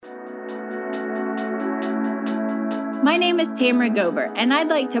My name is Tamara Gober, and I'd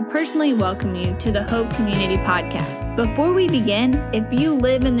like to personally welcome you to the Hope Community Podcast. Before we begin, if you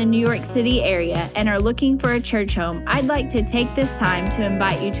live in the New York City area and are looking for a church home, I'd like to take this time to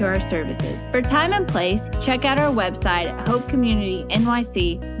invite you to our services. For time and place, check out our website at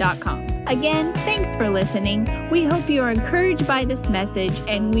hopecommunitynyc.com. Again, thanks for listening. We hope you are encouraged by this message,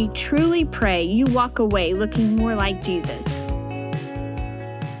 and we truly pray you walk away looking more like Jesus.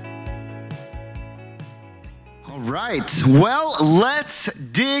 All right, well, let's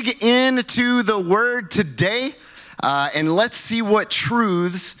dig into the Word today, and let's see what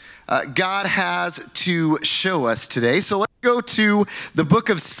truths God has to show us today. So let's go to the book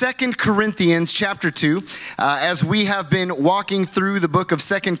of 2 Corinthians chapter 2. As we have been walking through the book of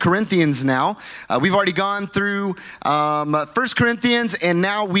 2 Corinthians now, we've already gone through 1 Corinthians, and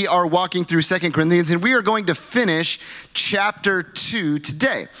now we are walking through 2 Corinthians, and we are going to finish chapter 2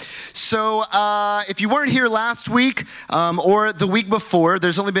 today. So if you weren't here last week or the week before,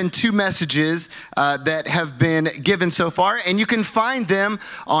 there's only been 2 messages that have been given so far, and you can find them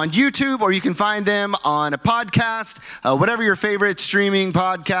on YouTube or you can find them on a podcast, whatever your favorite streaming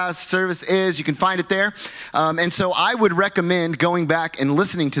podcast service is, you can find it there. And so I would recommend going back and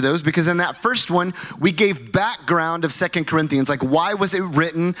listening to those, because in that first one, we gave background of 2 Corinthians, like why was it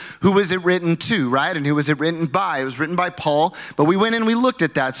written, who was it written to, right? And who was it written by? It was written by Paul, but we went and we looked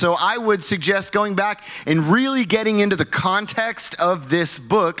at that. So I would suggest going back and really getting into the context of this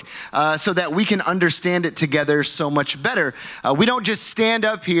book so that we can understand it together so much better. We don't just stand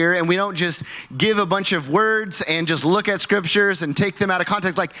up here and we don't just give a bunch of words and just look at scriptures and take them out of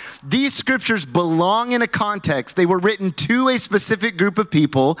context. Like, these scriptures belong in a context. They were written to a specific group of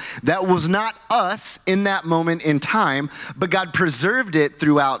people that was not us in that moment in time, but God preserved it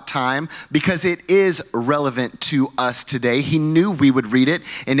throughout time because it is relevant to us today. He knew we would read it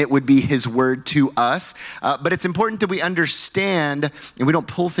and it would be His word to us. But it's important that we understand and we don't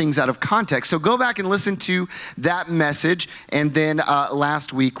pull things out of context. So go back and listen to that message. And then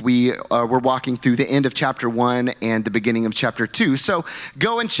last week we were walking through the end of chapter 1 and the beginning of chapter 2. So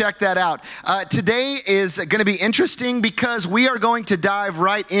go and check that out. Today is going to be interesting because we are going to dive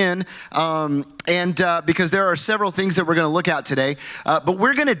right in because there are several things that we're going to look at today. But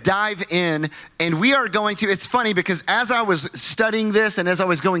we're going to dive in and we are going to, it's funny because as I was studying this and as I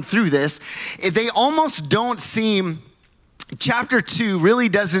was going through this, they almost don't seem... Chapter 2 really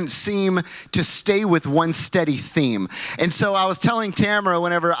doesn't seem to stay with one steady theme. And so I was telling Tamara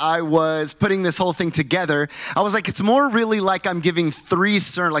whenever I was putting this whole thing together, I was like, it's more really like I'm giving 3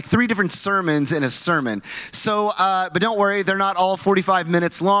 different sermons in a sermon. So, but don't worry, they're not all 45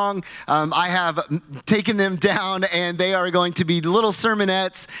 minutes long. I have taken them down and they are going to be little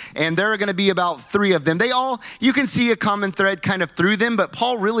sermonettes, and there are going to be about 3 of them. They all, you can see a common thread kind of through them, but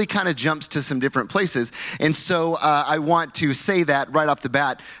Paul really kind of jumps to some different places. And so I want to say that right off the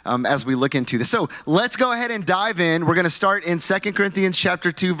bat as we look into this. So let's go ahead and dive in. We're going to start in 2 Corinthians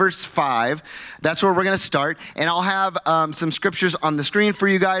chapter 2, verse 5. That's where we're going to start. And I'll have some scriptures on the screen for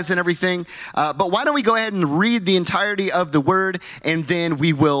you guys and everything. But why don't we go ahead and read the entirety of the word, and then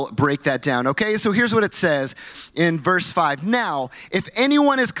we will break that down. Okay, so here's what it says in verse 5. Now, if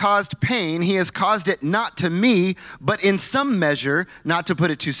anyone has caused pain, he has caused it not to me, but in some measure, not to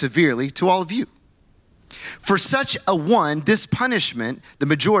put it too severely, to all of you. For such a one, this punishment, the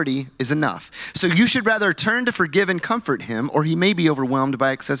majority, is enough. So you should rather turn to forgive and comfort him, or he may be overwhelmed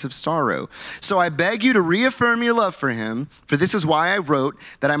by excessive sorrow. So I beg you to reaffirm your love for him, for this is why I wrote,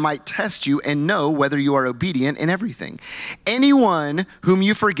 that I might test you and know whether you are obedient in everything. Anyone whom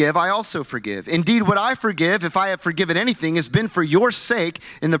you forgive, I also forgive. Indeed, what I forgive, if I have forgiven anything, has been for your sake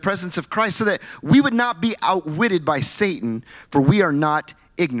in the presence of Christ, so that we would not be outwitted by Satan, for we are not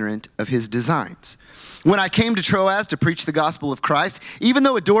ignorant of his designs. When I came to Troas to preach the gospel of Christ, even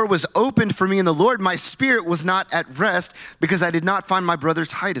though a door was opened for me in the Lord, my spirit was not at rest because I did not find my brother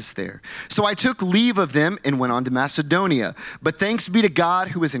Titus there. So I took leave of them and went on to Macedonia. But thanks be to God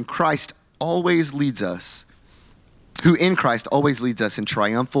who in Christ always leads us in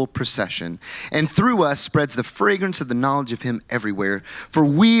triumphal procession, and through us spreads the fragrance of the knowledge of him everywhere. For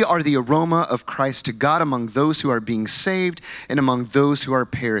we are the aroma of Christ to God among those who are being saved and among those who are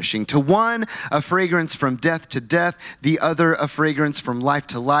perishing. To one, a fragrance from death to death, the other a fragrance from life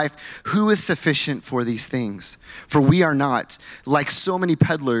to life. Who is sufficient for these things? For we are not like so many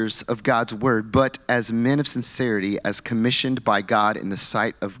peddlers of God's word, but as men of sincerity, as commissioned by God in the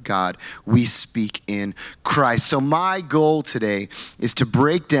sight of God, we speak in Christ. So my my goal today is to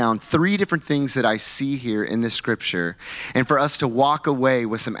break down 3 different things that I see here in this scripture, and for us to walk away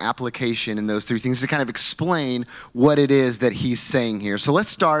with some application in those 3 things to kind of explain what it is that he's saying here. So let's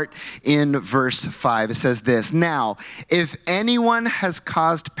start in verse 5. It says this: "Now, if anyone has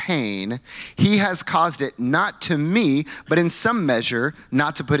caused pain, he has caused it not to me, but in some measure,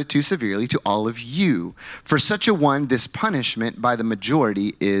 not to put it too severely, to all of you. For such a one, this punishment by the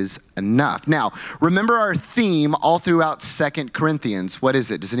majority is enough." Now, remember our theme all throughout 2 Corinthians. What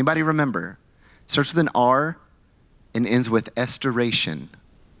is it? Does anybody remember? It starts with an R and ends with restoration.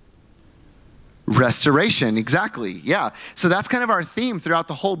 Restoration, exactly. Yeah. So that's kind of our theme throughout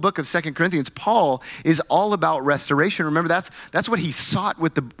the whole book of 2 Corinthians. Paul is all about restoration. Remember, that's what he sought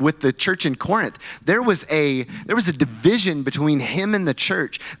with the church in Corinth. There was a division between him and the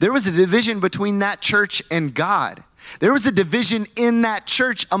church. There was a division between that church and God. There was a division in that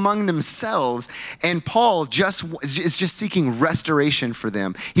church among themselves, and Paul is just seeking restoration for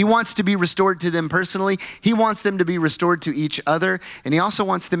them. He wants to be restored to them personally. He wants them to be restored to each other, and he also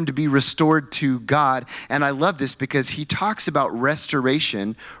wants them to be restored to God. And I love this because he talks about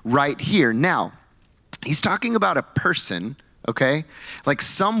restoration right here. Now, he's talking about a person, okay? Like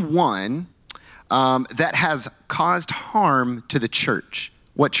someone that has caused harm to the church.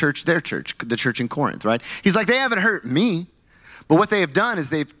 What church? Their church, the church in Corinth, right? He's like, they haven't hurt me, but what they have done is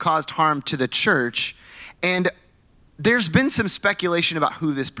they've caused harm to the church. And there's been some speculation about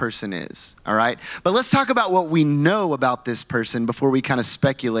who this person is, all right? But let's talk about what we know about this person before we kind of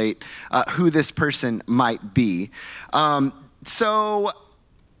speculate who this person might be. So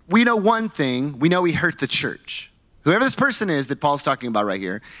we know one thing. We know he hurt the church. Whoever this person is that Paul's talking about right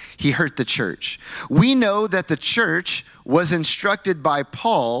here, he hurt the church. We know that the church was instructed by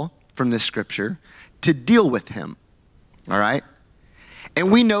Paul from this scripture to deal with him, all right?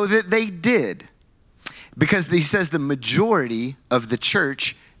 And we know that they did, because he says the majority of the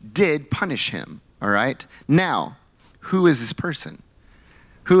church did punish him, all right? Now, who is this person?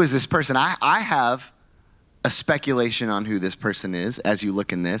 Who is this person? I have a speculation on who this person is as you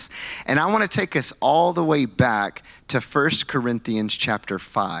look in this. And I want to take us all the way back to 1 Corinthians chapter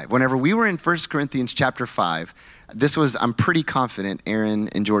 5. Whenever we were in 1 Corinthians chapter 5, this was, I'm pretty confident, Aaron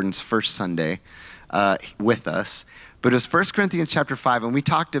and Jordan's first Sunday with us. But it was 1 Corinthians chapter 5, and we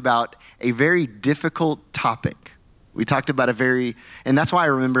talked about a very difficult topic. We talked about and that's why I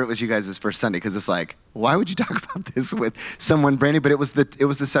remember it was you guys' first Sunday, because it's like, why would you talk about this with someone brand new? But it was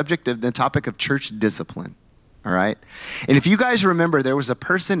the subject of the topic of church discipline. All right? And if you guys remember, there was a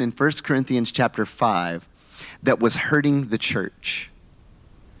person in 1 Corinthians chapter 5 that was hurting the church.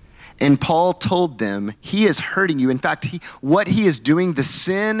 And Paul told them, he is hurting you. In fact, what he is doing, the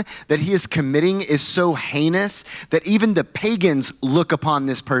sin that he is committing is so heinous that even the pagans look upon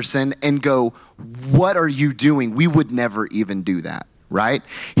this person and go, what are you doing? We would never even do that, right?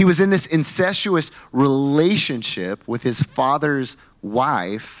 He was in this incestuous relationship with his father's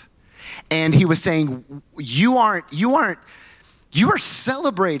wife. And he was saying, you are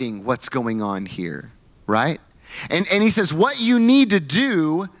celebrating what's going on here, right? And he says, what you need to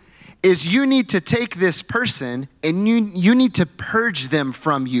do is you need to take this person and you need to purge them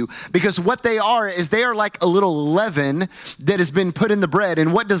from you. Because what they are is they are like a little leaven that has been put in the bread.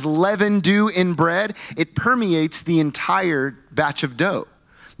 And what does leaven do in bread? It permeates the entire batch of dough.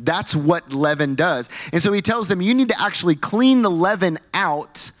 That's what leaven does. And so he tells them, you need to actually clean the leaven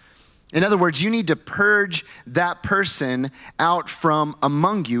out. In other words, you need to purge that person out from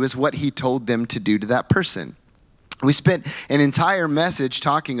among you, is what he told them to do to that person. We spent an entire message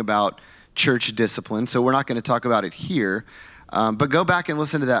talking about church discipline, so we're not going to talk about it here. But go back and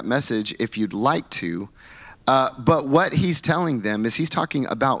listen to that message if you'd like to. But what he's telling them is he's talking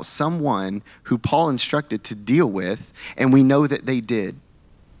about someone who Paul instructed to deal with, and we know that they did.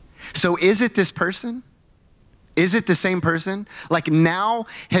 So is it this person? Is it the same person? Like now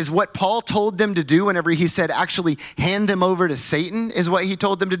has what Paul told them to do whenever he said actually hand them over to Satan is what he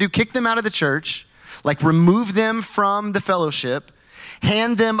told them to do? Kick them out of the church, like remove them from the fellowship,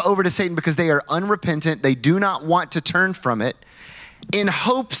 hand them over to Satan because they are unrepentant. They do not want to turn from it in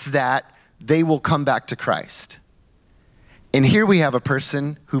hopes that they will come back to Christ. And here we have a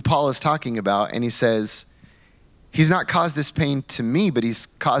person who Paul is talking about, and he says, he's not caused this pain to me, but he's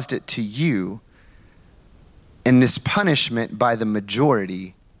caused it to you. And this punishment by the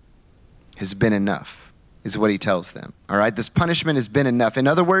majority has been enough, is what he tells them. All right, this punishment has been enough. In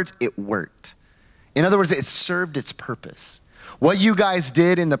other words, it worked. In other words, it served its purpose. What you guys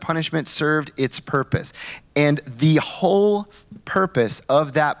did in the punishment served its purpose. And the whole purpose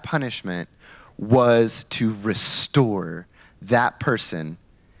of that punishment was to restore that person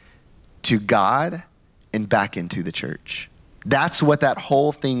to God and back into the church. That's what that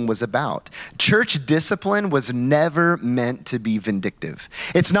whole thing was about. Church discipline was never meant to be vindictive.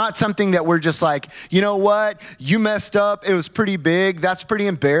 It's not something that we're just like, you know what? You messed up. It was pretty big. That's pretty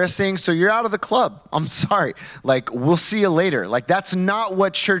embarrassing. So you're out of the club. I'm sorry. Like, we'll see you later. Like, that's not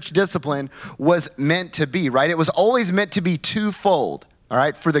what church discipline was meant to be, right? It was always meant to be twofold, all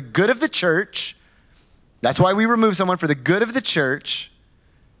right? For the good of the church. That's why we remove someone, for the good of the church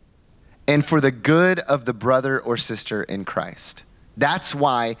and for the good of the brother or sister in Christ. That's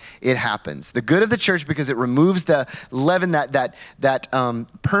why it happens. The good of the church, because it removes the leaven,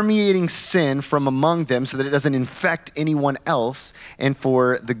 that permeating sin from among them so that it doesn't infect anyone else, and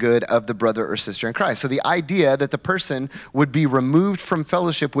for the good of the brother or sister in Christ. So the idea that the person would be removed from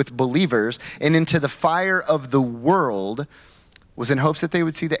fellowship with believers and into the fire of the world was in hopes that they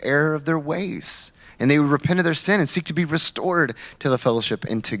would see the error of their ways, and they would repent of their sin and seek to be restored to the fellowship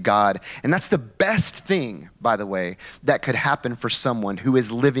and to God. And that's the best thing, by the way, that could happen for someone who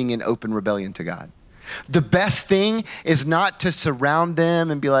is living in open rebellion to God. The best thing is not to surround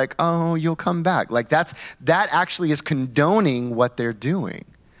them and be like, oh, you'll come back. Like that actually is condoning what they're doing.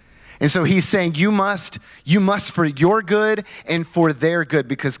 And so he's saying you must for your good and for their good,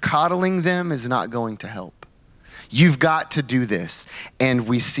 because coddling them is not going to help. You've got to do this. And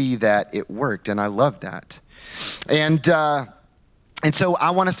we see that it worked, and I love that. And so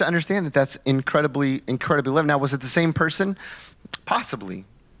I want us to understand that that's incredibly, incredibly loved. Now, was it the same person? Possibly.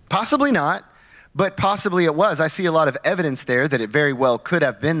 Possibly not, but possibly it was. I see a lot of evidence there that it very well could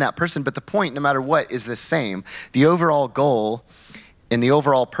have been that person, but the point, no matter what, is the same. The overall goal and the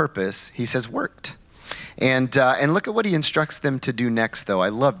overall purpose, he says, worked. And look at what he instructs them to do next, though. I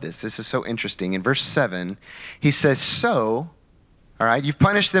love this. This is so interesting. In verse 7, he says, so, all right, you've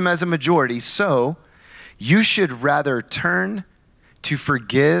punished them as a majority, so you should rather turn to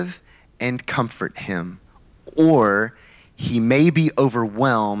forgive and comfort him, or he may be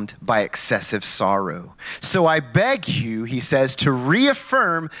overwhelmed by excessive sorrow. So I beg you, he says, to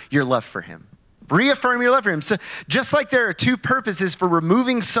reaffirm your love for him. Reaffirm your love for him. So just like there are two purposes for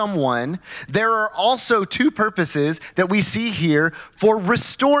removing someone, there are also two purposes that we see here for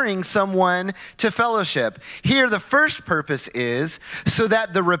restoring someone to fellowship. Here, the first purpose is so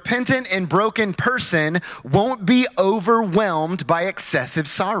that the repentant and broken person won't be overwhelmed by excessive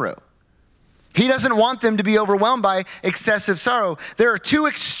sorrow. He doesn't want them to be overwhelmed by excessive sorrow. There are two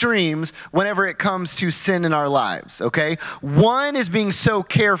extremes whenever it comes to sin in our lives, okay? One is being so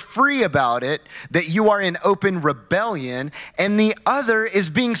carefree about it that you are in open rebellion, and the other is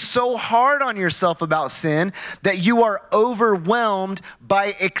being so hard on yourself about sin that you are overwhelmed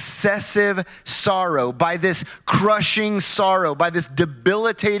by excessive sorrow, by this crushing sorrow, by this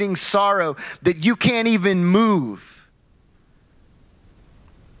debilitating sorrow that you can't even move.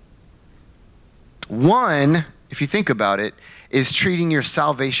 One, if you think about it, is treating your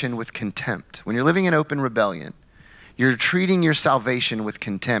salvation with contempt. When you're living in open rebellion, you're treating your salvation with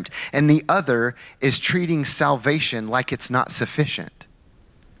contempt. And the other is treating salvation like it's not sufficient.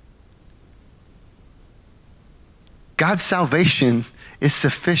 God's salvation is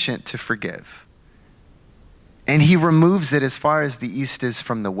sufficient to forgive. And he removes it as far as the east is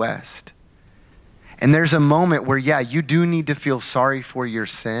from the west. And there's a moment where, yeah, you do need to feel sorry for your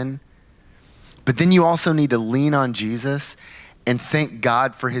sin, but then you also need to lean on Jesus and thank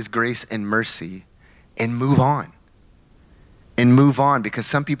God for his grace and mercy and move on. And move on, because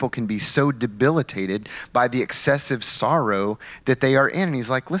some people can be so debilitated by the excessive sorrow that they are in. And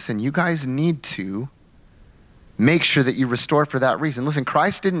he's like, listen, you guys need to make sure that you restore for that reason. Listen,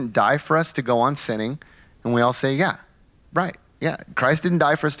 Christ didn't die for us to go on sinning. And we all say, yeah, right. Yeah, Christ didn't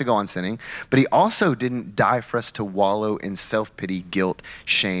die for us to go on sinning, but he also didn't die for us to wallow in self-pity, guilt,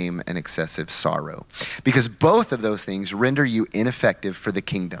 shame, and excessive sorrow. Because both of those things render you ineffective for the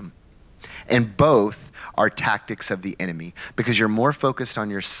kingdom. And both are tactics of the enemy, because you're more focused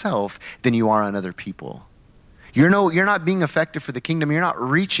on yourself than you are on other people. You're not being effective for the kingdom. You're not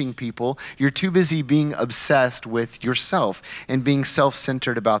reaching people. You're too busy being obsessed with yourself and being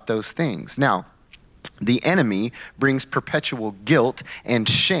self-centered about those things. Now, the enemy brings perpetual guilt and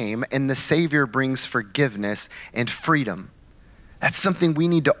shame, and the Savior brings forgiveness and freedom. That's something we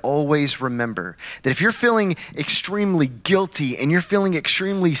need to always remember. That if you're feeling extremely guilty and you're feeling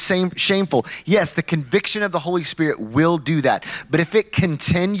extremely shameful, yes, the conviction of the Holy Spirit will do that. But if it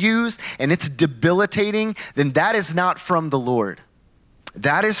continues and it's debilitating, then that is not from the Lord.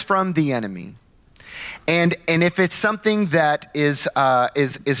 That is from the enemy. And if it's something that is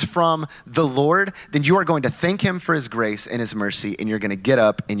from the Lord, then you are going to thank him for his grace and his mercy, and you're going to get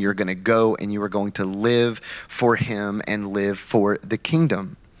up and you're going to go and you are going to live for him and live for the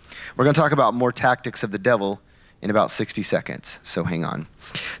kingdom. We're going to talk about more tactics of the devil in about 60 seconds, so hang on.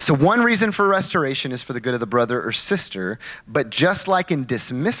 So one reason for restoration is for the good of the brother or sister, but just like in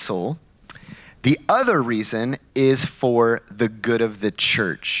dismissal, the other reason is for the good of the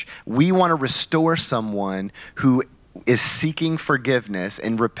church. We want to restore someone who is seeking forgiveness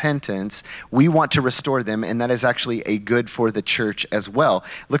and repentance. We want to restore them, and that is actually a good for the church as well.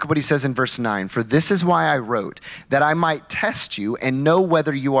 Look at what he says in verse 9. For this is why I wrote, that I might test you and know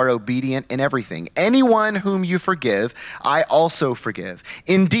whether you are obedient in everything. Anyone whom you forgive, I also forgive.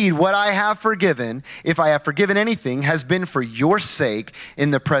 Indeed, what I have forgiven, if I have forgiven anything, has been for your sake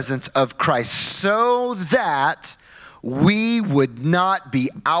in the presence of Christ, so that we would not be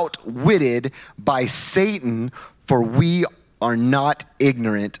outwitted by Satan, for we are not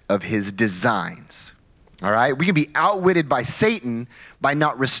ignorant of his designs. All right? We can be outwitted by Satan by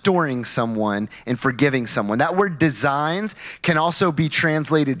not restoring someone and forgiving someone. That word designs can also be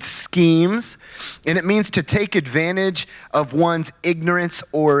translated schemes, and it means to take advantage of one's ignorance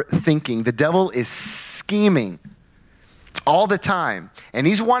or thinking. The devil is scheming all the time, and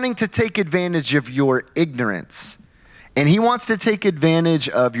he's wanting to take advantage of your ignorance. And he wants to take advantage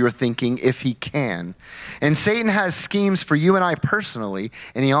of your thinking if he can. And Satan has schemes for you and I personally,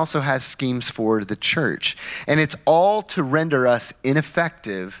 and he also has schemes for the church. And it's all to render us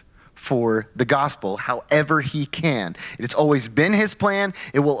ineffective for the gospel however he can. It's always been his plan.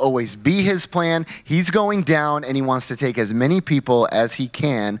 It will always be his plan. He's going down, and he wants to take as many people as he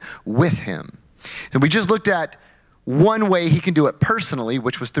can with him. So we just looked at one way he can do it personally,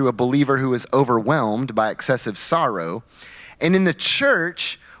 which was through a believer who is overwhelmed by excessive sorrow. And in the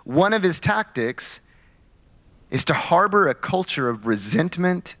church, one of his tactics is to harbor a culture of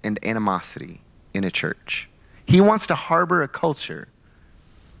resentment and animosity in a church. He wants to harbor a culture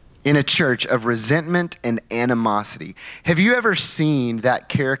in a church of resentment and animosity. Have you ever seen that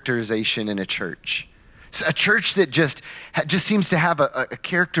characterization in a church? A church that just seems to have a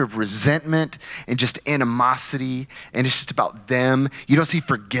character of resentment and just animosity, and it's just about them. You don't see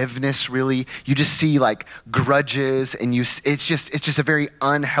forgiveness really. You just see like grudges, and it's just a very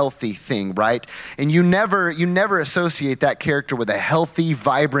unhealthy thing, right? And you never associate that character with a healthy,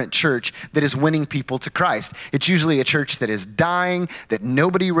 vibrant church that is winning people to Christ. It's usually a church that is dying, that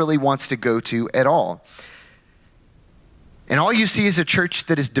nobody really wants to go to at all. And all you see is a church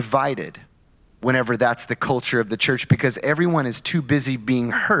that is divided whenever that's the culture of the church, because everyone is too busy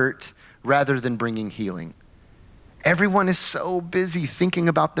being hurt rather than bringing healing. Everyone is so busy thinking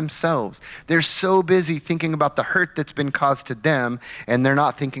about themselves. They're so busy thinking about the hurt that's been caused to them, and they're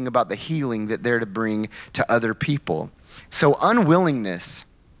not thinking about the healing that they're to bring to other people. So unwillingness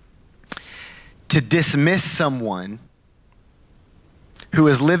to dismiss someone who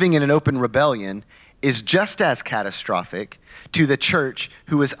is living in an open rebellion is just as catastrophic to the church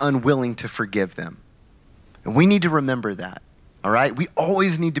who is unwilling to forgive them. And we need to remember that, all right? We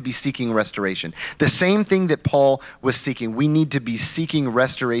always need to be seeking restoration. The same thing that Paul was seeking, we need to be seeking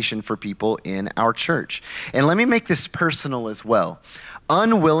restoration for people in our church. And let me make this personal as well.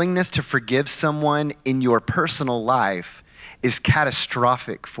 Unwillingness to forgive someone in your personal life is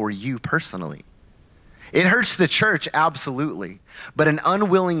catastrophic for you personally. It hurts the church, absolutely. But an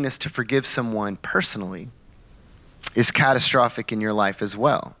unwillingness to forgive someone personally is catastrophic in your life as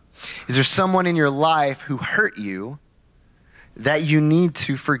well. Is there someone in your life who hurt you that you need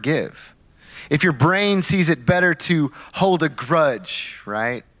to forgive? If your brain sees it better to hold a grudge,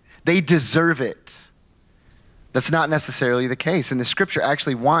 right? They deserve it. That's not necessarily the case. And the scripture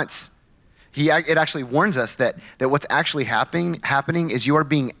actually it actually warns us that what's actually happening is you are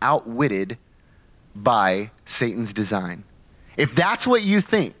being outwitted by Satan's design. If that's what you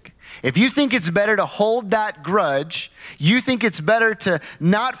think, if you think it's better to hold that grudge, you think it's better to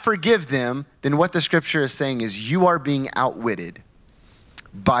not forgive them, then what the scripture is saying is you are being outwitted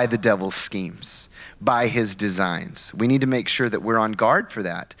by the devil's schemes, by his designs. We need to make sure that we're on guard for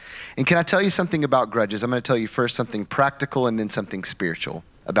that. And can I tell you something about grudges? I'm going to tell you first something practical and then something spiritual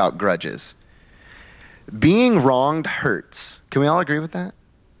about grudges. Being wronged hurts. Can we all agree with that?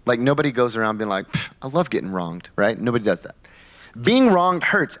 Like nobody goes around being like, I love getting wronged, right? Nobody does that. Being wronged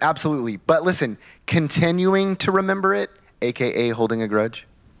hurts, absolutely. But listen, continuing to remember it, AKA holding a grudge,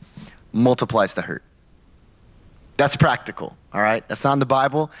 multiplies the hurt. That's practical, all right? That's not in the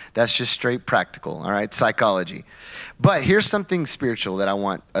Bible. That's just straight practical, all right? Psychology. But here's something spiritual that I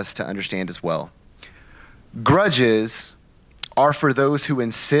want us to understand as well. Grudges are for those who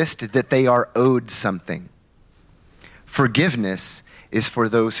insist that they are owed something. Forgiveness is for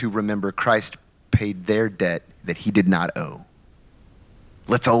those who remember Christ paid their debt that he did not owe.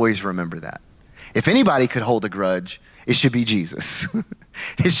 Let's always remember that. If anybody could hold a grudge, It should be Jesus.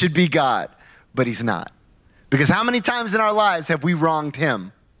 It should be God, but he's not. Because how many times in our lives have we wronged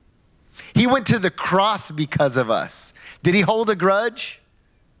him? He went to the cross because of us. Did he hold a grudge?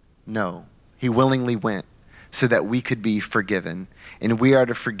 No. He willingly went so that we could be forgiven. And we are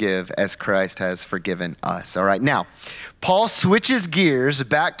to forgive as Christ has forgiven us. All right. Now, Paul switches gears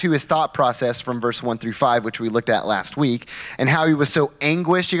back to his thought process from verse 1 through 5, which we looked at last week, and how he was so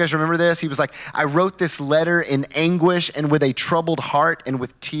anguished. You guys remember this? He was like, I wrote this letter in anguish and with a troubled heart and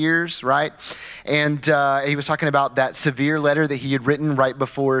with tears, right? And he was talking about that severe letter that he had written right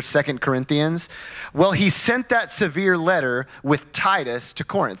before 2 Corinthians. Well, he sent that severe letter with Titus to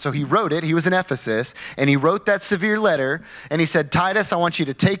Corinth. So he wrote it. He was in Ephesus, and he wrote that severe letter, and he said, Titus, I want you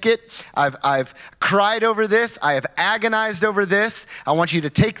to take it. I've cried over this. I have agonized over this. I want you to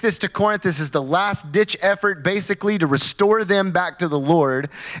take this to Corinth. This is the last ditch effort, basically, to restore them back to the Lord,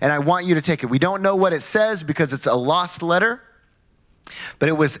 and I want you to take it. We don't know what it says because it's a lost letter, but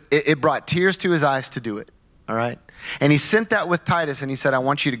it brought tears to his eyes to do it, all right? And he sent that with Titus, and he said, I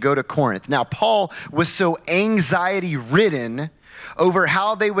want you to go to Corinth. Now, Paul was so anxiety-ridden over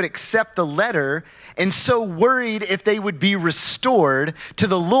how they would accept the letter and so worried if they would be restored to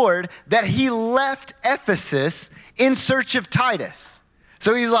the Lord that he left Ephesus in search of Titus.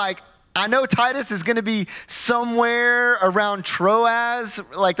 So he's like, I know Titus is going to be somewhere around Troas,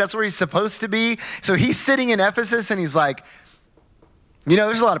 like that's where he's supposed to be. So he's sitting in Ephesus and he's like,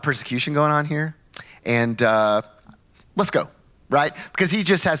 there's a lot of persecution going on here, and let's go. Right? Because he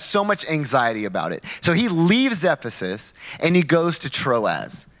just has so much anxiety about it. So he leaves Ephesus and he goes to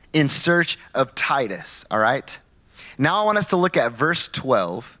Troas in search of Titus, all right? Now I want us to look at verse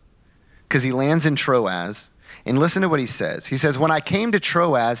 12 because he lands in Troas, and listen to what he says. He says, when I came to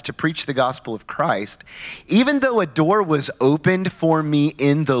Troas to preach the gospel of Christ, even though a door was opened for me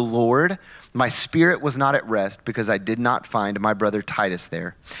in the Lord, my spirit was not at rest because I did not find my brother Titus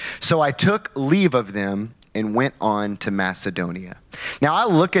there. So I took leave of them and went on to Macedonia. Now, I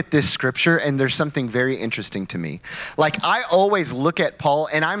look at this scripture, and there's something very interesting to me. Like, I always look at Paul,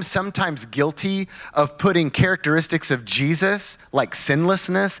 and I'm sometimes guilty of putting characteristics of Jesus, like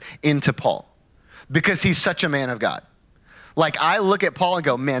sinlessness, into Paul, because he's such a man of God. Like, I look at Paul and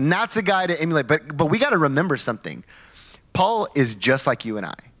go, man, that's a guy to emulate. But we got to remember something. Paul is just like you and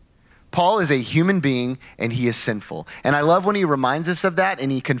I. Paul is a human being, and he is sinful. And I love when he reminds us of that, and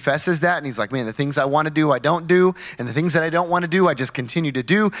he confesses that, and he's like, man, the things I want to do, I don't do, and the things that I don't want to do, I just continue to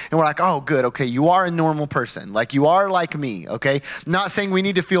do. And we're like, oh, good, okay, you are a normal person. Like, you are like me, okay? Not saying we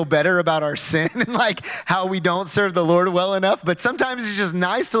need to feel better about our sin and like how we don't serve the Lord well enough, but sometimes it's just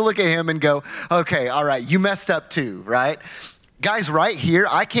nice to look at him and go, okay, all right, you messed up too, right? Guys, right here,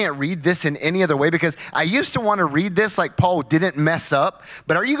 I can't read this in any other way because I used to want to read this like Paul didn't mess up.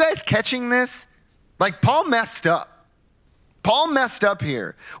 But are you guys catching this? Like, Paul messed up. Paul messed up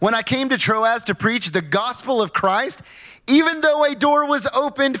here. When I came to Troas to preach the gospel of Christ, even though a door was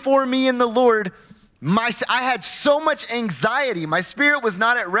opened for me in the Lord, I had so much anxiety. My spirit was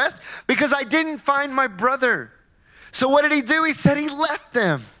not at rest because I didn't find my brother. So what did he do? He said he left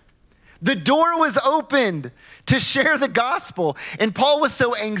them. The door was opened to share the gospel. And Paul was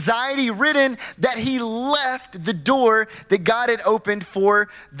so anxiety-ridden that he left the door that God had opened for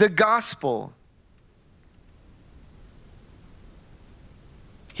the gospel.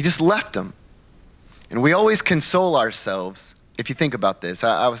 He just left them. And we always console ourselves. If you think about this,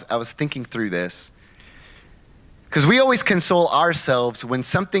 I was thinking through this. Because we always console ourselves when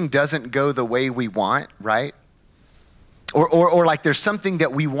something doesn't go the way we want, right? Or like there's something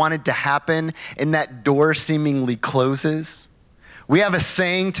that we wanted to happen and that door seemingly closes. We have a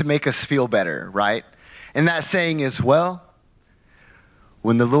saying to make us feel better, right? And that saying is, well,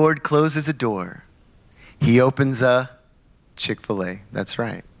 when the Lord closes a door, he opens a Chick-fil-A. That's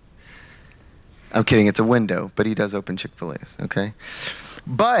right. I'm kidding, it's a window, but he does open Chick-fil-A's, okay?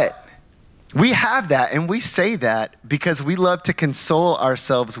 But we have that, and we say that because we love to console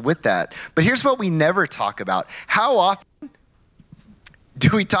ourselves with that. But here's what we never talk about. How often do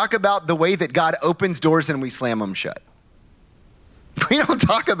we talk about the way that God opens doors and we slam them shut? We don't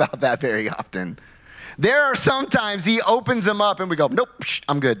talk about that very often. There are sometimes he opens them up and we go, nope,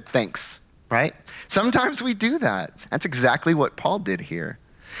 I'm good, thanks, right? Sometimes we do that. That's exactly what Paul did here.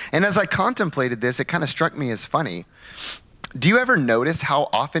 And as I contemplated this, it kind of struck me as funny. Do you ever notice how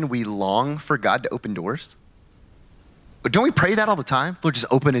often we long for God to open doors? Don't we pray that all the time? Lord, just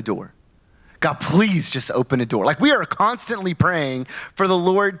open a door. God, please just open a door. Like, we are constantly praying for the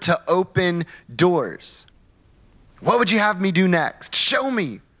Lord to open doors. What would you have me do next? Show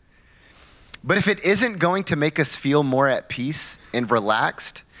me. But if it isn't going to make us feel more at peace and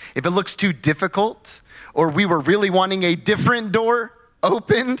relaxed, if it looks too difficult, or we were really wanting a different door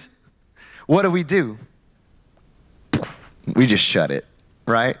opened, what do? We just shut it,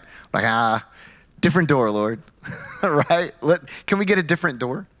 right? Like, different door, Lord, right? Can we get a different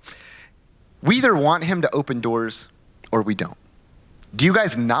door? We either want him to open doors or we don't. Do you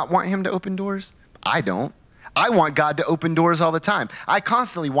guys not want him to open doors? I don't. I want God to open doors all the time. I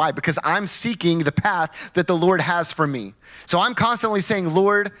constantly, why? Because I'm seeking the path that the Lord has for me. So I'm constantly saying,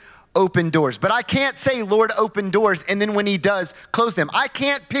 Lord, open doors. But I can't say, Lord, open doors, and then when he does, close them. I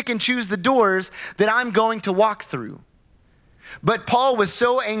can't pick and choose the doors that I'm going to walk through. But Paul was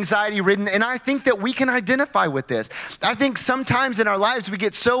so anxiety-ridden, and I think that we can identify with this. I think sometimes in our lives we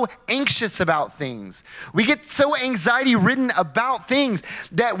get so anxious about things. We get so anxiety-ridden about things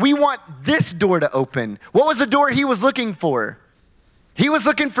that we want this door to open. What was the door he was looking for? He was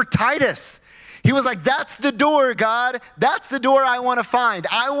looking for Titus. He was like, that's the door, God. That's the door I want to find.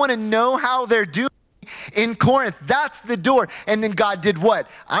 I want to know how they're doing in Corinth. That's the door. And then God did what?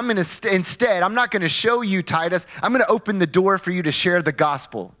 I'm not going to show you, Titus. I'm going to open the door for you to share the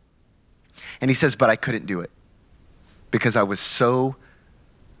gospel. And he says, but I couldn't do it because I was so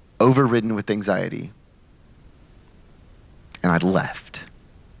overridden with anxiety. And I left.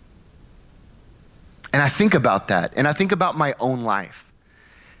 And I think about that. And I think about my own life.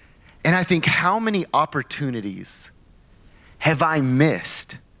 And I think, how many opportunities have I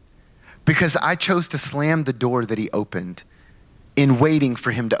missed because I chose to slam the door that he opened in waiting for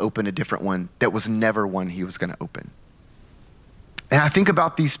him to open a different one that was never one he was going to open? And I think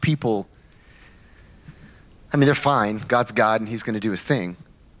about these people. I mean, they're fine. God's God and he's going to do his thing.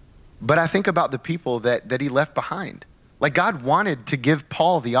 But I think about the people that he left behind. Like, God wanted to give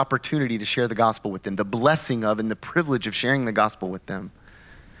Paul the opportunity to share the gospel with them, the blessing of and the privilege of sharing the gospel with them.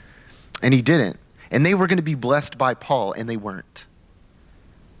 And he didn't. And they were going to be blessed by Paul, and they weren't.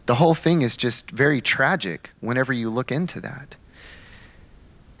 The whole thing is just very tragic whenever you look into that.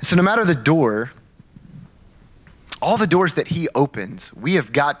 So no matter the door, all the doors that he opens, we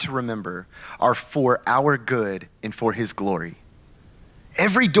have got to remember are for our good and for his glory.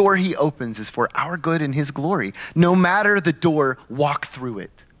 Every door he opens is for our good and his glory. No matter the door, walk through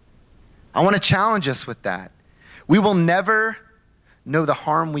it. I want to challenge us with that. We will never know the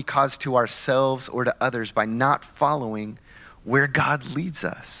harm we cause to ourselves or to others by not following where God leads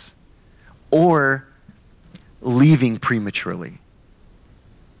us or leaving prematurely,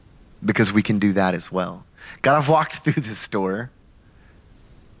 because we can do that as well. God, I've walked through this door,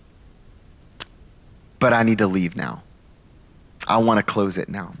 but I need to leave now. I want to close it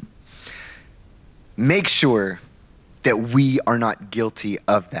now. Make sure that we are not guilty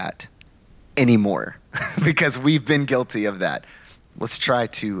of that anymore because we've been guilty of that. Let's try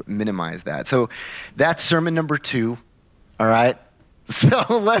to minimize that. So that's sermon number 2, all right? So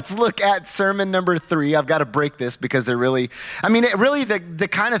let's look at sermon number 3. I've got to break this because they're really, the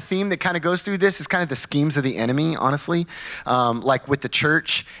kind of theme that kind of goes through this is kind of the schemes of the enemy, honestly, like with the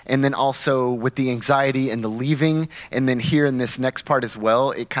church, and then also with the anxiety and the leaving, and then here in this next part as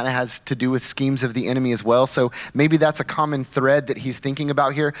well, it kind of has to do with schemes of the enemy as well. So maybe that's a common thread that he's thinking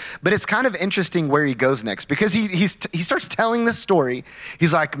about here, but it's kind of interesting where he goes next, because he starts telling this story.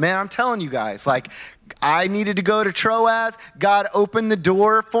 He's like, man, I'm telling you guys, like, I needed to go to Troas. God opened the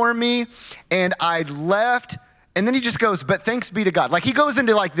door for me and I left. And then he just goes, but thanks be to God. Like, he goes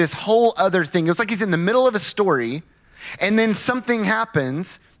into like this whole other thing. It's like he's in the middle of a story and then something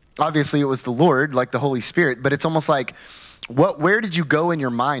happens. Obviously it was the Lord, like the Holy Spirit, but it's almost like, where did you go in your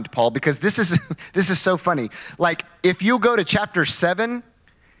mind, Paul? Because this is so funny. Like, if you go to chapter 7,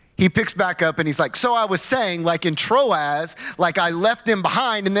 he picks back up and he's like, so I was saying, like in Troas, like I left them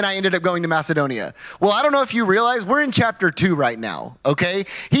behind and then I ended up going to Macedonia. Well, I don't know if you realize we're in chapter 2 right now, okay?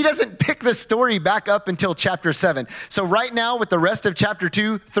 He doesn't pick the story back up until chapter 7. So right now with the rest of chapter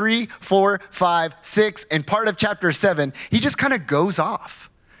 2, 3, 4, 5, 6, and part of chapter 7, he just kind of goes off.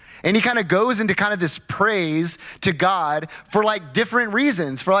 And he kind of goes into kind of this praise to God for like different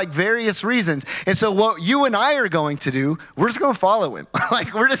reasons, for like various reasons. And so what you and I are going to do, we're just going to follow him.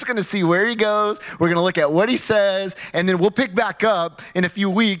 Like, we're just going to see where he goes. We're going to look at what he says. And then we'll pick back up in a few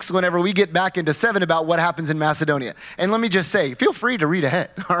weeks whenever we get back into 7 about what happens in Macedonia. And let me just say, feel free to read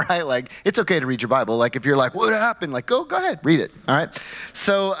ahead. All right. Like, it's okay to read your Bible. Like, if you're like, what happened? Like, go ahead, read it. All right.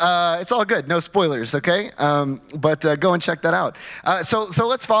 So it's all good. No spoilers. Okay. But go and check that out. So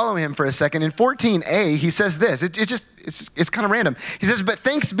let's follow him for a second. In 14a, he says this. It's kind of random. He says, but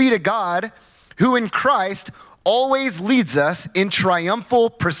thanks be to God who in Christ always leads us in triumphal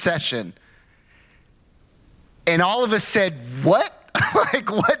procession. And all of us said, what? Like,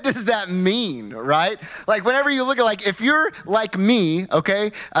 what does that mean, right? Like, whenever you look at, like, if you're like me,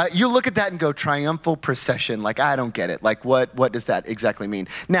 okay, you look at that and go, triumphal procession. Like, I don't get it. Like, what does that exactly mean?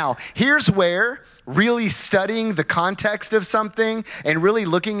 Now, here's where really studying the context of something and really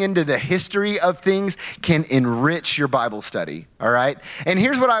looking into the history of things can enrich your Bible study, all right? And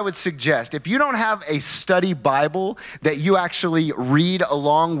here's what I would suggest. If you don't have a study Bible that you actually read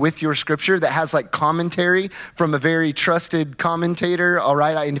along with your scripture that has like commentary from a very trusted commentator, all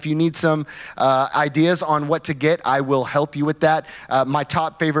right? And if you need some ideas on what to get, I will help you with that. My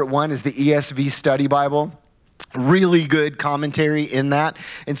top favorite one is the ESV Study Bible. Really good commentary in that.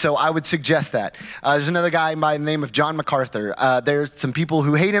 And so I would suggest that. There's another guy by the name of John MacArthur. There's some people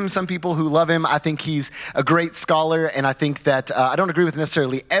who hate him, some people who love him. I think he's a great scholar, and I think that I don't agree with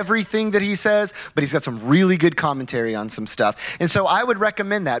necessarily everything that he says, but he's got some really good commentary on some stuff. And so I would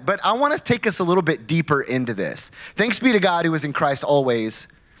recommend that. But I want to take us a little bit deeper into this. Thanks be to God who is in Christ always,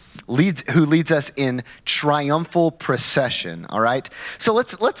 who leads us in triumphal procession, all right? So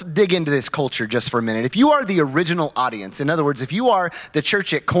let's dig into this culture just for a minute. If you are the original audience, in other words, if you are the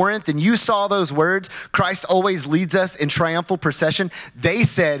church at Corinth and you saw those words, Christ always leads us in triumphal procession, they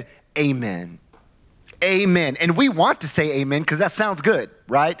said, amen. Amen. And we want to say amen because that sounds good,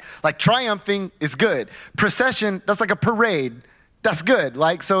 right? Like triumphing is good. Procession, that's like a parade. That's good.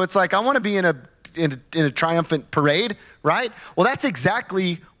 Like, so it's like, I want to be in a triumphant parade, right? Well, that's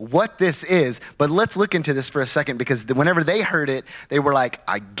exactly what this is. But let's look into this for a second, because whenever they heard it, they were like,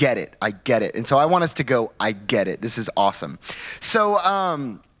 I get it. I get it. And so I want us to go, I get it. This is awesome. So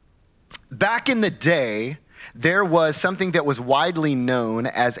back in the day, there was something that was widely known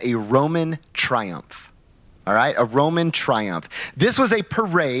as a Roman triumph. All right, a Roman triumph. This was a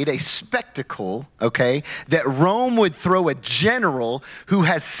parade, a spectacle, okay, that Rome would throw a general who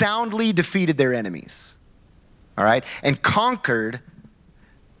has soundly defeated their enemies, all right, and conquered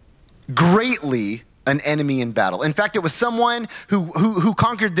greatly an enemy in battle. In fact, it was someone who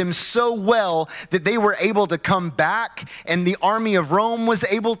conquered them so well that they were able to come back, and the army of Rome was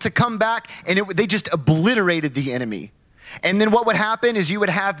able to come back, and they just obliterated the enemy. And then what would happen is you would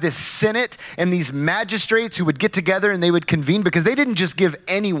have this Senate and these magistrates who would get together and they would convene, because they didn't just give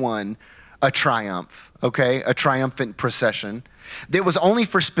anyone a triumph, okay, a triumphant procession. It was only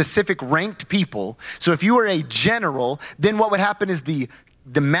for specific ranked people. So if you were a general, then what would happen is the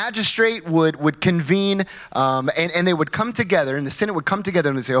magistrate would convene and they would come together, and the Senate would come together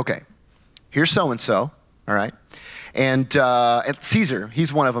and they'd say, okay, here's so-and-so, all right? And Caesar,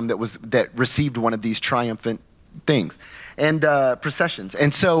 he's one of them that received one of these triumphant things and processions.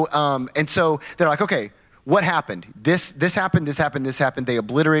 And so they're like, okay, what happened? This happened. They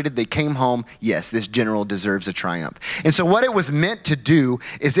obliterated. They came home. Yes, this general deserves a triumph. And so what it was meant to do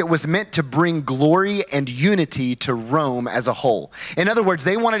is it was meant to bring glory and unity to Rome as a whole. In other words,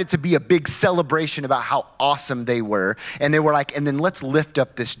 they wanted it to be a big celebration about how awesome they were. And they were like, and then let's lift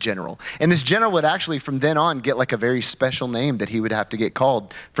up this general. And this general would actually from then on get like a very special name that he would have to get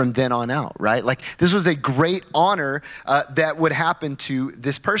called from then on out, right? Like this was a great honor that would happen to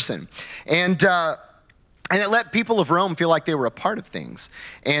this person. And it let people of Rome feel like they were a part of things.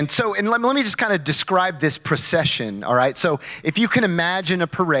 And let me just kind of describe this procession, all right? So if you can imagine a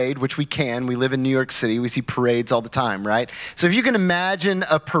parade, which we can, we live in New York City, we see parades all the time, right? So if you can imagine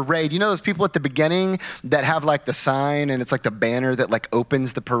a parade, you know those people at the beginning that have like the sign and it's like the banner that like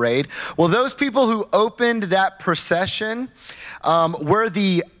opens the parade? Well, those people who opened that procession were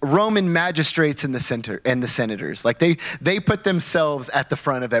the Roman magistrates and the senators. Like they put themselves at the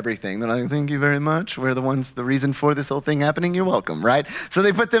front of everything. They're like, thank you very much. We're the reason for this whole thing happening. You're welcome, right? So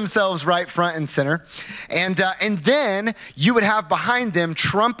they put themselves right front and center. And then you would have behind them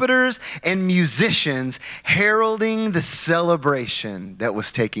trumpeters and musicians heralding the celebration that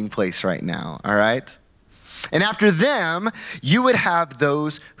was taking place right now, all right? And after them, you would have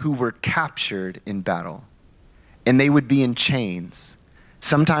those who were captured in battle. And they would be in chains.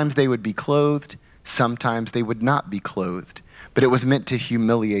 Sometimes they would be clothed, sometimes they would not be clothed. But it was meant to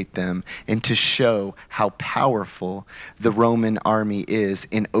humiliate them and to show how powerful the Roman army is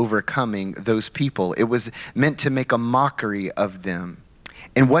in overcoming those people. It was meant to make a mockery of them.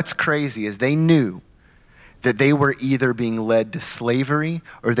 And what's crazy is they knew that they were either being led to slavery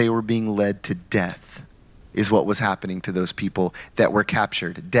or they were being led to death, is what was happening to those people that were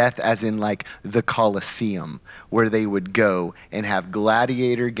captured. Death as in like the Colosseum, where they would go and have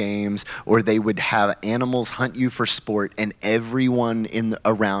gladiator games, or they would have animals hunt you for sport, and everyone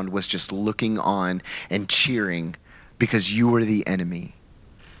around was just looking on and cheering because you were the enemy.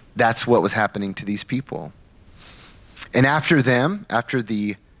 That's what was happening to these people. And after them, after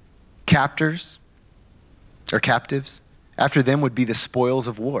the captives, After them would be the spoils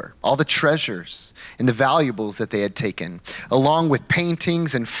of war, all the treasures and the valuables that they had taken, along with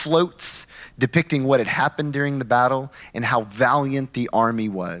paintings and floats depicting what had happened during the battle and how valiant the army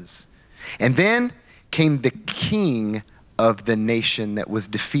was. And then came the king of the nation that was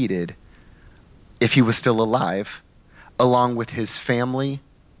defeated, if he was still alive, along with his family,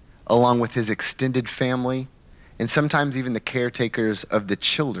 along with his extended family, and sometimes even the caretakers of the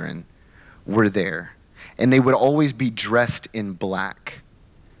children were there. And they would always be dressed in black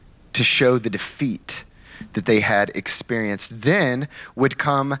to show the defeat that they had experienced. Then would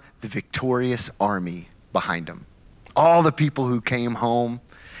come the victorious army behind them. All the people who came home,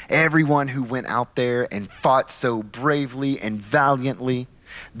 everyone who went out there and fought so bravely and valiantly,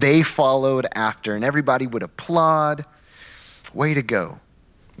 they followed after, and everybody would applaud. Way to go.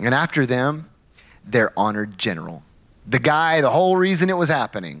 And after them, their honored general. The whole reason it was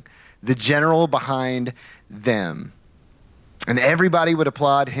happening, the general behind them. And everybody would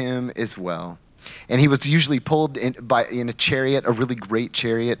applaud him as well. And he was usually pulled in a chariot, a really great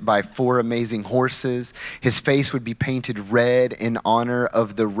chariot, by 4 amazing horses. His face would be painted red in honor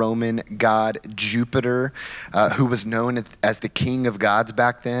of the Roman god Jupiter, who was known as the king of gods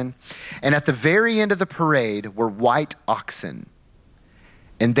back then. And at the very end of the parade were white oxen.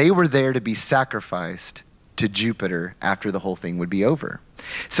 And they were there to be sacrificed to Jupiter after the whole thing would be over.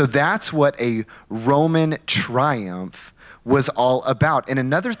 So that's what a Roman triumph was all about. And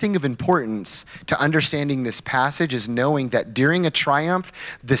another thing of importance to understanding this passage is knowing that during a triumph,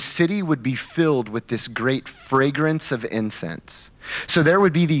 the city would be filled with this great fragrance of incense. So there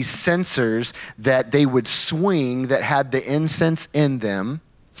would be these censers that they would swing that had the incense in them.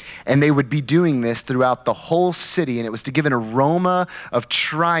 And they would be doing this throughout the whole city, and it was to give an aroma of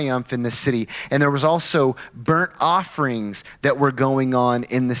triumph in the city. And there was also burnt offerings that were going on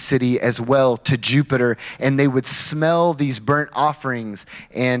in the city as well to Jupiter, and they would smell these burnt offerings,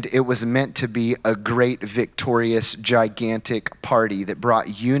 and it was meant to be a great, victorious, gigantic party that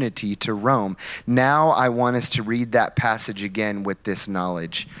brought unity to Rome. Now I want us to read that passage again with this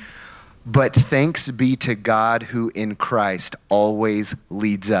knowledge. But thanks be to God who in Christ always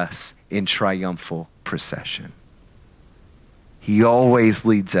leads us in triumphal procession. He always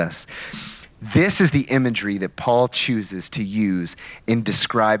leads us. This is the imagery that Paul chooses to use in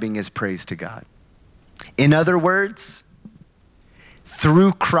describing his praise to God. In other words,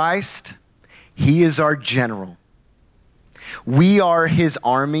 through Christ, he is our general. We are his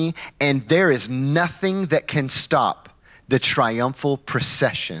army, and there is nothing that can stop the triumphal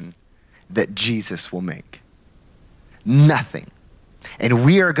procession that Jesus will make. Nothing. And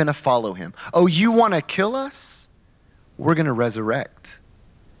we are going to follow him. Oh, you want to kill us? We're going to resurrect,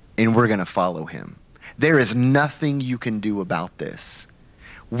 and we're going to follow him. There is nothing you can do about this.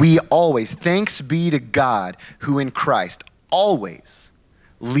 We always, thanks be to God who in Christ always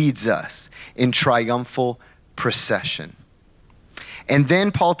leads us in triumphal procession. And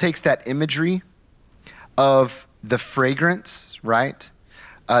then Paul takes that imagery of the fragrance, right?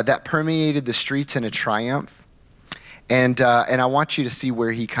 That permeated the streets in a triumph, and I want you to see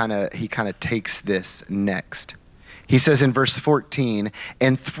where he kind of takes this next. He says in verse 14,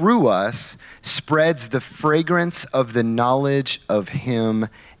 "And through us spreads the fragrance of the knowledge of him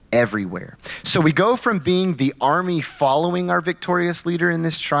everywhere." So we go from being the army following our victorious leader in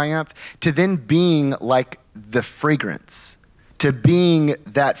this triumph to then being like the fragrance, to being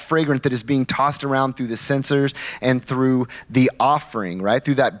that fragrance that is being tossed around through the censers and through the offering, right?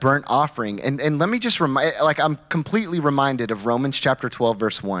 Through that burnt offering. And let me just I'm completely reminded of Romans chapter 12,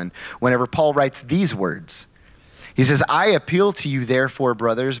 verse 1, whenever Paul writes these words. He says, "I appeal to you, therefore,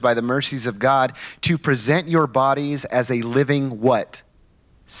 brothers, by the mercies of God, to present your bodies as a living" what?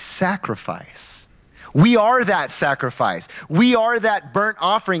 Sacrifice. We are that sacrifice. We are that burnt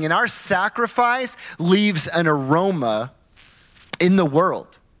offering, and our sacrifice leaves an aroma in the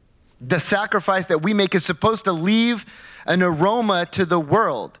world. The sacrifice that we make is supposed to leave an aroma to the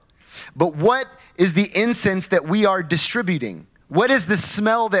world. But what is the incense that we are distributing? What is the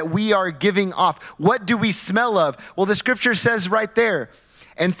smell that we are giving off? What do we smell of? Well, the scripture says right there,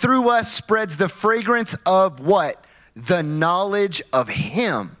 "And through us spreads the fragrance of" what? "The knowledge of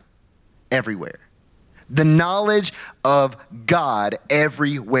him everywhere." The knowledge of God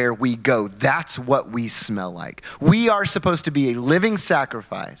everywhere we go. That's what we smell like. We are supposed to be a living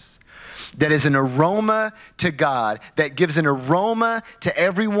sacrifice that is an aroma to God, that gives an aroma to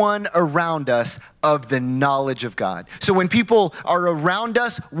everyone around us of the knowledge of God. So when people are around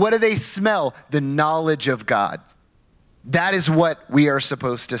us, what do they smell? The knowledge of God. That is what we are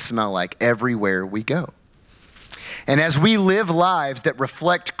supposed to smell like everywhere we go. And as we live lives that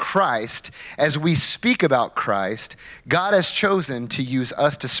reflect Christ, as we speak about Christ, God has chosen to use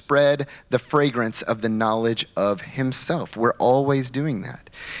us to spread the fragrance of the knowledge of himself. We're always doing that.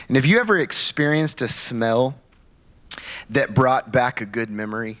 And have you ever experienced a smell that brought back a good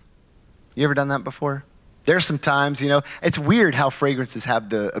memory? You ever done that before? There's some times, it's weird how fragrances have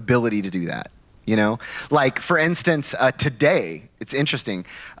the ability to do that. Like for instance, today, it's interesting.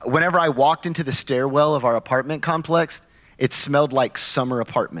 Whenever I walked into the stairwell of our apartment complex, it smelled like summer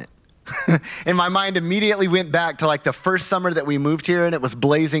apartment. And my mind immediately went back to like the first summer that we moved here, and it was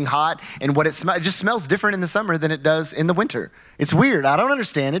blazing hot. And what it just smells different in the summer than it does in the winter. It's weird. I don't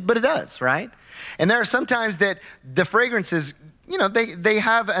understand it, but it does, right? And there are some times that the fragrances, they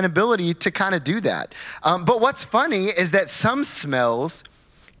have an ability to kind of do that. But what's funny is that some smells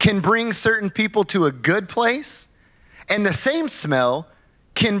can bring certain people to a good place, and the same smell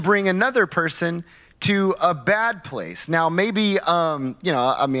can bring another person to a bad place. Now, maybe, I'll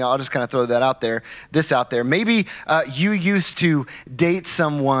just kind of throw that out there, Maybe you used to date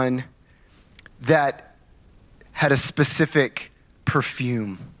someone that had a specific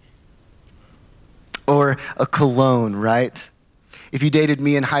perfume or a cologne, right? If you dated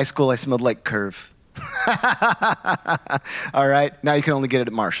me in high school, I smelled like Curve. All right. Now you can only get it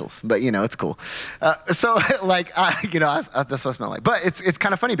at Marshall's, but it's cool. That's what I smell like. But it's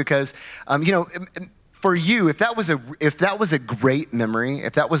kind of funny because, for you, if that was a great memory,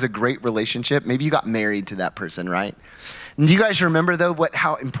 if that was a great relationship, maybe you got married to that person, right? And do you guys remember though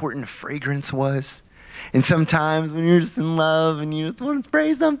how important fragrance was? And sometimes when you're just in love and you just want to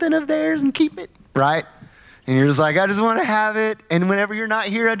spray something of theirs and keep it, right? And you're just like, I just want to have it. And whenever you're not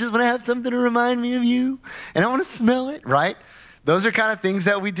here, I just want to have something to remind me of you. And I want to smell it, right? Those are kind of things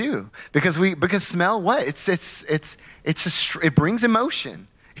that we do because smell what? It brings emotion.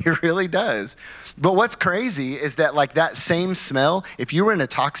 It really does. But what's crazy is that like that same smell, if you were in a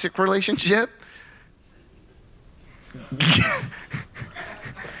toxic relationship,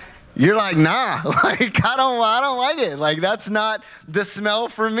 you're like, nah, like I don't like it. Like that's not the smell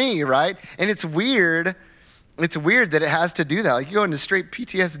for me, right? And it's weird. It's weird that it has to do that. Like you go into straight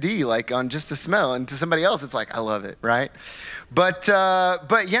PTSD, like on just the smell, and to somebody else, it's like, I love it, right? But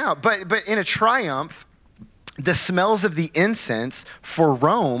in a triumph, the smells of the incense for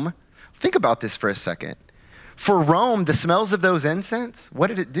Rome, think about this for a second. For Rome, the smells of those incense, what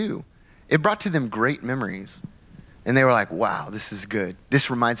did it do? It brought to them great memories. And they were like, wow, this is good.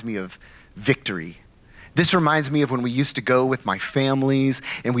 This reminds me of victory. This reminds me of when we used to go with my families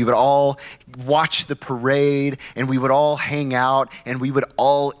and we would all watch the parade and we would all hang out and we would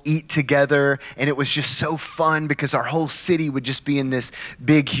all eat together. And it was just so fun because our whole city would just be in this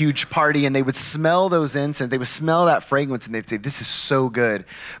big, huge party, and they would smell those incense. They would smell that fragrance and they'd say, this is so good.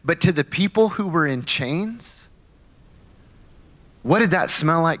 But to the people who were in chains, what did that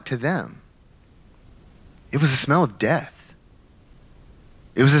smell like to them? It was a smell of death.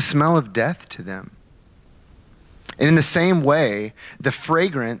 It was a smell of death to them. And in the same way, the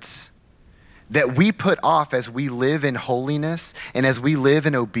fragrance that we put off as we live in holiness and as we live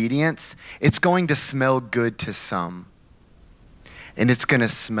in obedience, it's going to smell good to some. And it's going to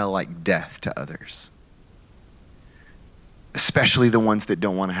smell like death to others. Especially the ones that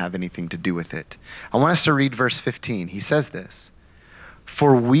don't want to have anything to do with it. I want us to read verse 15. He says this,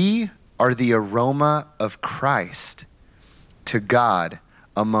 "For we are the aroma of Christ to God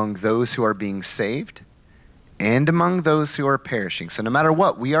among those who are being saved and among those who are perishing." So no matter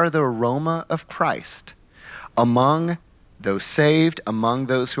what, we are the aroma of Christ among those saved, among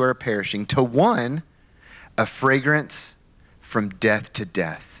those who are perishing. To one, a fragrance from death to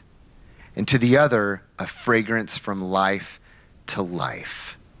death, and to the other, a fragrance from life to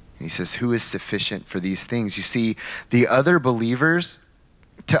life. And he says, who is sufficient for these things? You see, to other believers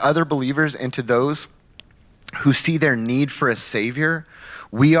and to those who see their need for a Savior,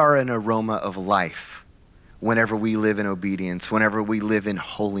 we are an aroma of life. Whenever we live in obedience, whenever we live in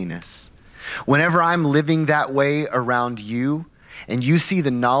holiness. Whenever I'm living that way around you and you see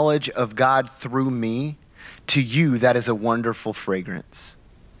the knowledge of God through me, to you that is a wonderful fragrance.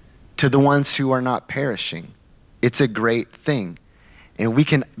 To the ones who are not perishing, it's a great thing. And we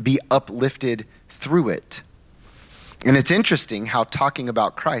can be uplifted through it. And it's interesting how talking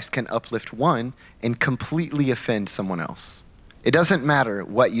about Christ can uplift one and completely offend someone else. It doesn't matter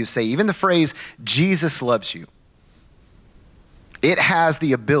what you say. Even the phrase, Jesus loves you, it has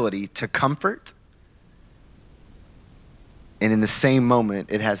the ability to comfort. And in the same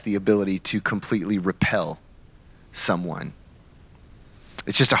moment, it has the ability to completely repel someone.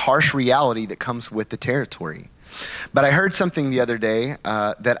 It's just a harsh reality that comes with the territory. But I heard something the other day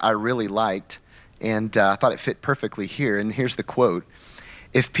that I really liked. And I thought it fit perfectly here. And here's the quote.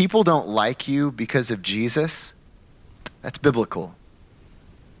 If people don't like you because of Jesus, that's biblical.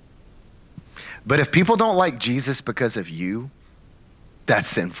 But if people don't like Jesus because of you, that's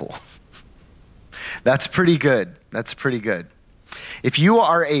sinful. That's pretty good. That's pretty good. If you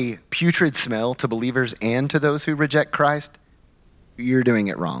are a putrid smell to believers and to those who reject Christ, you're doing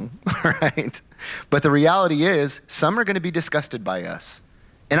it wrong, right? But the reality is, some are going to be disgusted by us.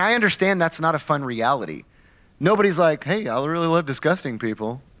 And I understand that's not a fun reality. Nobody's like, hey, I really love disgusting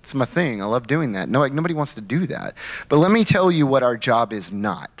people. It's my thing. I love doing that. No, like, nobody wants to do that. But let me tell you what our job is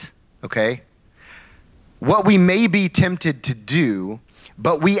not, okay? What we may be tempted to do,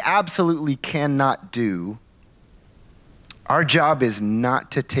 but we absolutely cannot do, our job is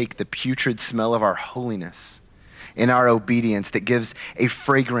not to take the putrid smell of our holiness and our obedience that gives a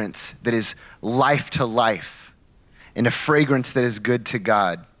fragrance that is life to life and a fragrance that is good to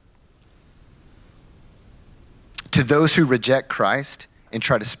God, to those who reject Christ and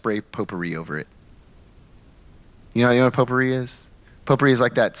try to spray potpourri over it. You know what potpourri is? Potpourri is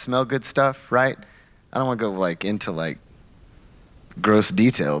like that smell good stuff, right? I don't want to go into gross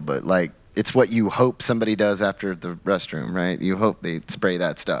detail, but it's what you hope somebody does after the restroom, right? You hope they spray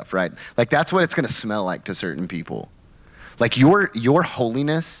that stuff, right? That's what it's going to smell like to certain people. Your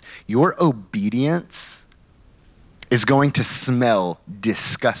holiness, your obedience is going to smell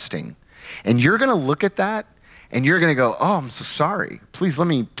disgusting. And you're going to look at that and you're going to go, oh, I'm so sorry. Please let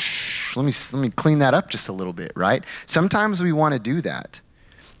me clean that up just a little bit, right? Sometimes we want to do that.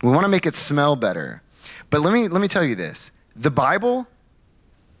 We want to make it smell better. But let me tell you this. The Bible,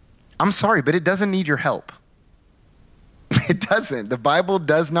 I'm sorry, but it doesn't need your help. It doesn't. The Bible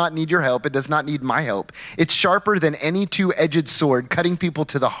does not need your help. It does not need my help. It's sharper than any two-edged sword, cutting people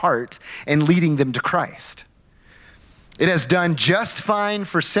to the heart and leading them to Christ. It has done just fine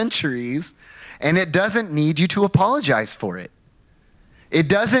for centuries, and it doesn't need you to apologize for it. It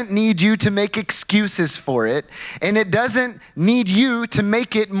doesn't need you to make excuses for it, and it doesn't need you to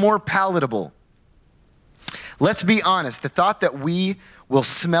make it more palatable. Let's be honest. The thought that we will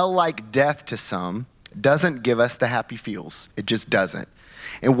smell like death to some doesn't give us the happy feels. It just doesn't.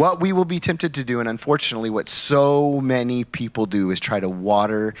 And what we will be tempted to do, and unfortunately what so many people do, is try to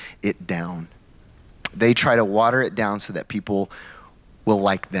water it down. They try to water it down so that people will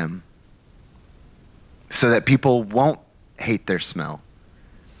like them, so that people won't hate their smell,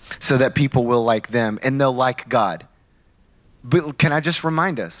 so that people will like them and they'll like God. But can I just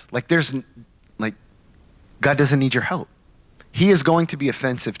remind us, God doesn't need your help. He is going to be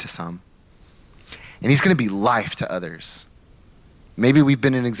offensive to some, and he's going to be life to others. Maybe we've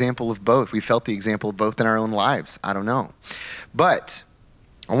been an example of both. We felt the example of both in our own lives. I don't know. But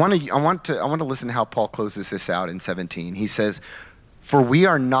I want to listen to how Paul closes this out in 17. He says, "For we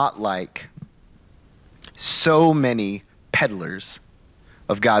are not like so many peddlers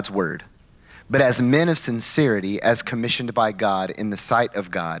of God's word, but as men of sincerity, as commissioned by God in the sight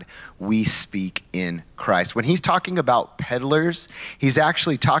of God, we speak in Christ." When he's talking about peddlers, he's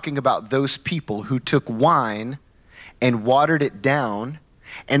actually talking about those people who took wine and watered it down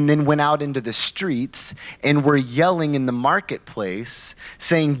and then went out into the streets and were yelling in the marketplace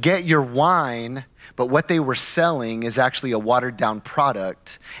saying, "Get your wine." But what they were selling is actually a watered down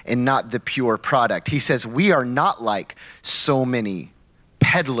product and not the pure product. He says, we are not like so many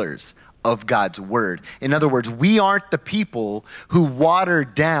peddlers of God's word. In other words, we aren't the people who water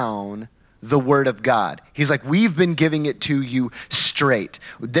down the word of God. He's like, we've been giving it to you straight.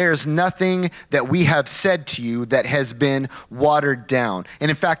 There's nothing that we have said to you that has been watered down. And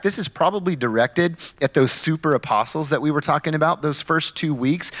in fact, this is probably directed at those super apostles that we were talking about those first 2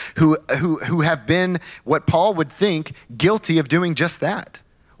 weeks who have been, what Paul would think, guilty of doing just that.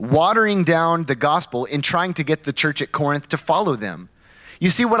 Watering down the gospel and trying to get the church at Corinth to follow them.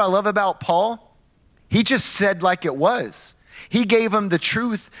 You see what I love about Paul? He just said like it was. He gave them the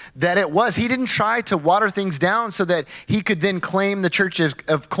truth that it was. He didn't try to water things down so that he could then claim the church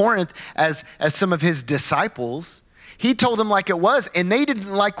of Corinth as some of his disciples. He told them like it was, and they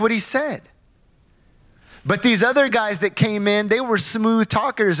didn't like what he said. But these other guys that came in, they were smooth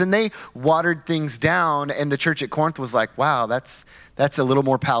talkers, and they watered things down, and the church at Corinth was like, wow, that's a little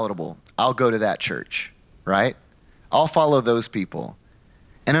more palatable. I'll go to that church, right? I'll follow those people.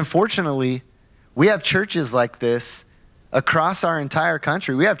 And unfortunately, we have churches like this across our entire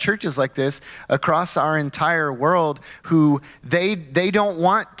country. We have churches like this across our entire world who they don't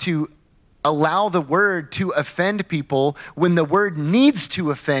want to allow the word to offend people when the word needs to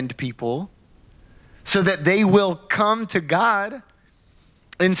offend people so that they will come to God.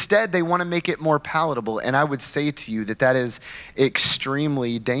 Instead, they want to make it more palatable. And I would say to you that is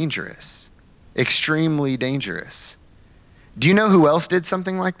extremely dangerous. Extremely dangerous. Do you know who else did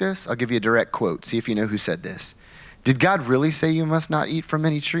something like this? I'll give you a direct quote. See if you know who said this. Did God really say you must not eat from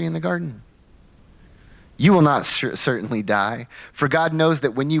any tree in the garden? You will not certainly die, for God knows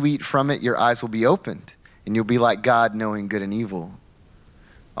that when you eat from it, your eyes will be opened, and you'll be like God, knowing good and evil.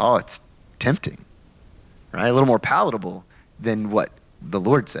 Oh, it's tempting, right? A little more palatable than what the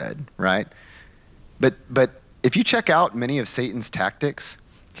Lord said, right? But if you check out many of Satan's tactics,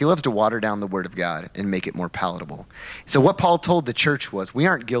 he loves to water down the word of God and make it more palatable. So what Paul told the church was, we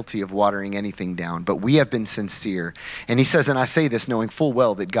aren't guilty of watering anything down, but we have been sincere. And he says, and I say this knowing full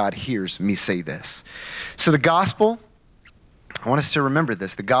well that God hears me say this. So the gospel, I want us to remember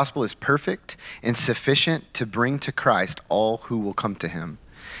this. The gospel is perfect and sufficient to bring to Christ all who will come to him.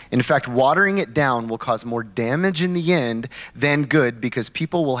 In fact, watering it down will cause more damage in the end than good, because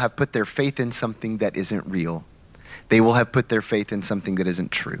people will have put their faith in something that isn't real. They will have put their faith in something that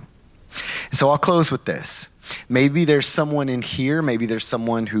isn't true. So I'll close with this. Maybe there's someone in here, maybe there's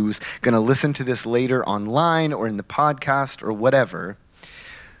someone who's going to listen to this later online or in the podcast or whatever,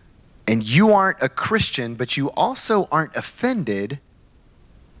 and you aren't a Christian, but you also aren't offended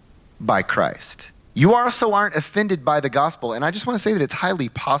by Christ. You also aren't offended by the gospel. And I just want to say that it's highly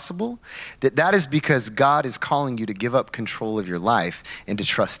possible that that is because God is calling you to give up control of your life and to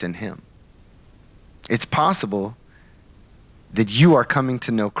trust in him. It's possible that you are coming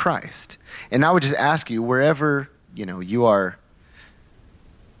to know Christ. And I would just ask you, wherever you are,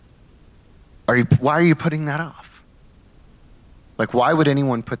 why are you putting that off? Like, why would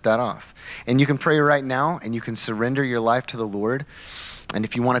anyone put that off? And you can pray right now, and you can surrender your life to the Lord. And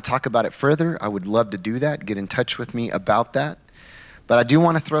if you want to talk about it further, I would love to do that. Get in touch with me about that. But I do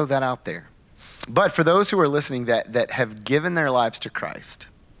want to throw that out there. But for those who are listening that have given their lives to Christ,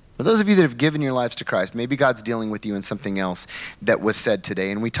 for those of you that have given your lives to Christ, maybe God's dealing with you in something else that was said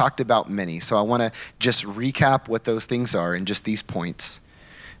today, and we talked about many. So I want to just recap what those things are in just these points.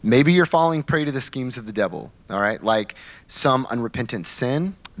 Maybe you're falling prey to the schemes of the devil, all right? Like some unrepentant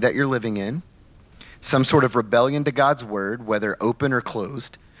sin that you're living in, some sort of rebellion to God's word, whether open or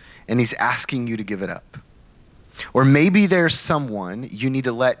closed, and he's asking you to give it up. Or maybe there's someone you need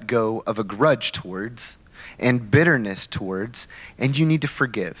to let go of a grudge towards and bitterness towards, and you need to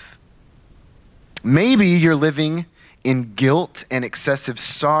forgive. Maybe you're living in guilt and excessive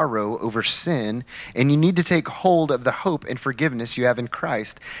sorrow over sin, and you need to take hold of the hope and forgiveness you have in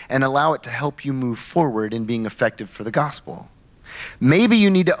Christ and allow it to help you move forward in being effective for the gospel. Maybe you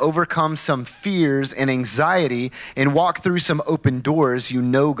need to overcome some fears and anxiety and walk through some open doors you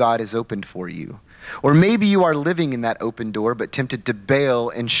know God has opened for you. Or maybe you are living in that open door but tempted to bail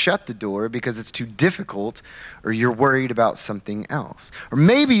and shut the door because it's too difficult, or you're worried about something else. Or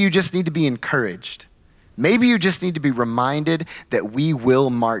maybe you just need to be encouraged. Maybe you just need to be reminded that we will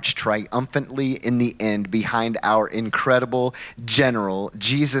march triumphantly in the end behind our incredible general,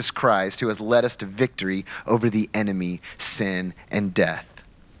 Jesus Christ, who has led us to victory over the enemy, sin, and death.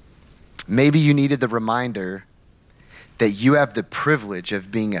 Maybe you needed the reminder that you have the privilege of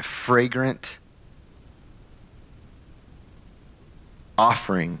being a fragrant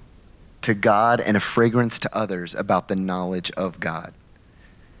offering to God and a fragrance to others about the knowledge of God.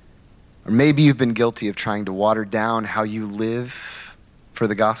 Or maybe you've been guilty of trying to water down how you live for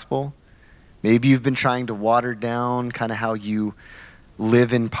the gospel. Maybe you've been trying to water down kind of how you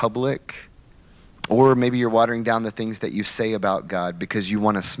live in public. Or maybe you're watering down the things that you say about God because you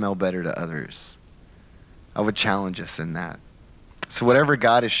want to smell better to others. I would challenge us in that. So whatever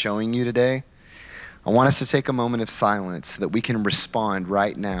God is showing you today, I want us to take a moment of silence so that we can respond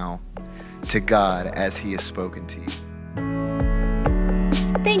right now to God as he has spoken to you.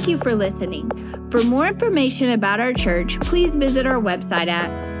 Thank you for listening. For more information about our church, please visit our website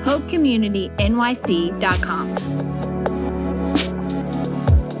at hopecommunitynyc.com.